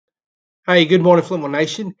Hey, good morning, Flintmore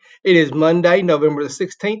Nation. It is Monday, November the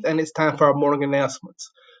 16th, and it's time for our morning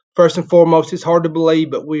announcements. First and foremost, it's hard to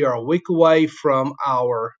believe, but we are a week away from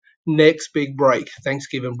our next big break,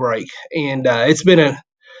 Thanksgiving break. And it's been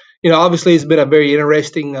obviously it's been a very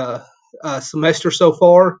interesting semester so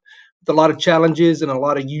far with a lot of challenges and a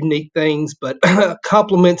lot of unique things, but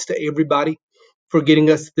compliments to everybody for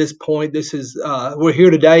getting us to this point. We're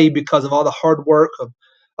here today because of all the hard work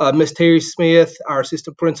of Miss Terry Smith, our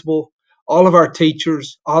assistant principal, all of our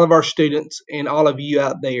teachers, all of our students, and all of you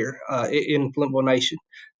out there in Flintville Nation.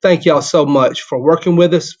 Thank y'all so much for working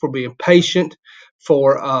with us, for being patient,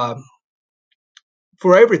 for uh,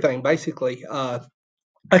 for everything. Basically, I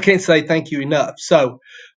can't say thank you enough. So,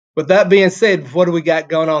 with that being said, what do we got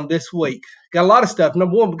going on this week? Got a lot of stuff.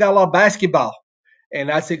 Number one, we got a lot of basketball, and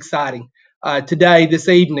that's exciting. Today, this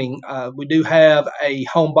evening, we do have a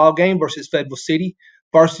home ball game versus Fayetteville City.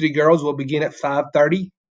 Varsity girls will begin at 5:30.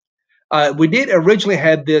 We did originally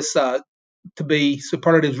had this to be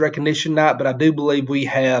Superlatives Recognition Night, but I do believe we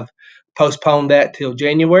have postponed that till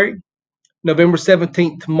January. November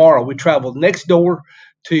 17th, tomorrow, we travel next door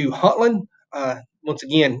to Huntland. Once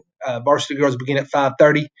again, varsity girls begin at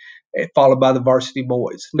 5:30, followed by the varsity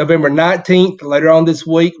boys. November 19th, later on this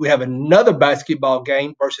week, we have another basketball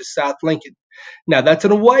game versus South Lincoln. Now, that's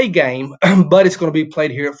an away game, but it's going to be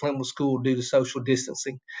played here at Flintville School due to social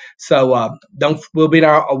distancing. So we'll be in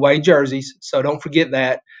our away jerseys, so don't forget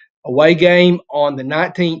that. Away game on the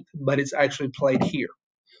 19th, but it's actually played here.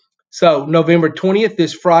 So November 20th,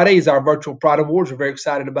 this Friday, is our virtual Pride Awards. We're very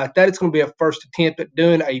excited about that. It's going to be a first attempt at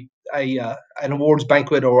doing an awards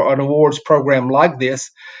banquet or an awards program like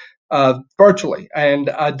this virtually. And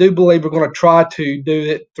I do believe we're going to try to do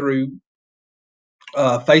it through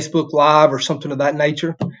Facebook Live or something of that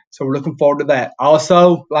nature. So we're looking forward to that.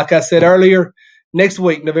 Also, like I said earlier, next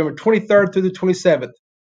week, November 23rd through the 27th,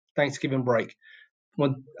 Thanksgiving break.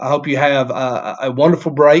 I hope you have a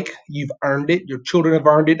wonderful break. You've earned it. Your children have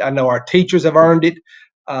earned it. I know our teachers have earned it.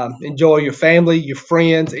 Enjoy your family, your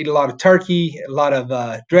friends. Eat a lot of turkey, a lot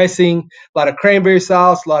of dressing, a lot of cranberry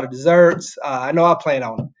sauce, a lot of desserts. I know I plan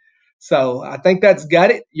on it. So I think that's got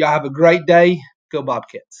it. Y'all have a great day. Go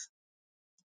Bobcats.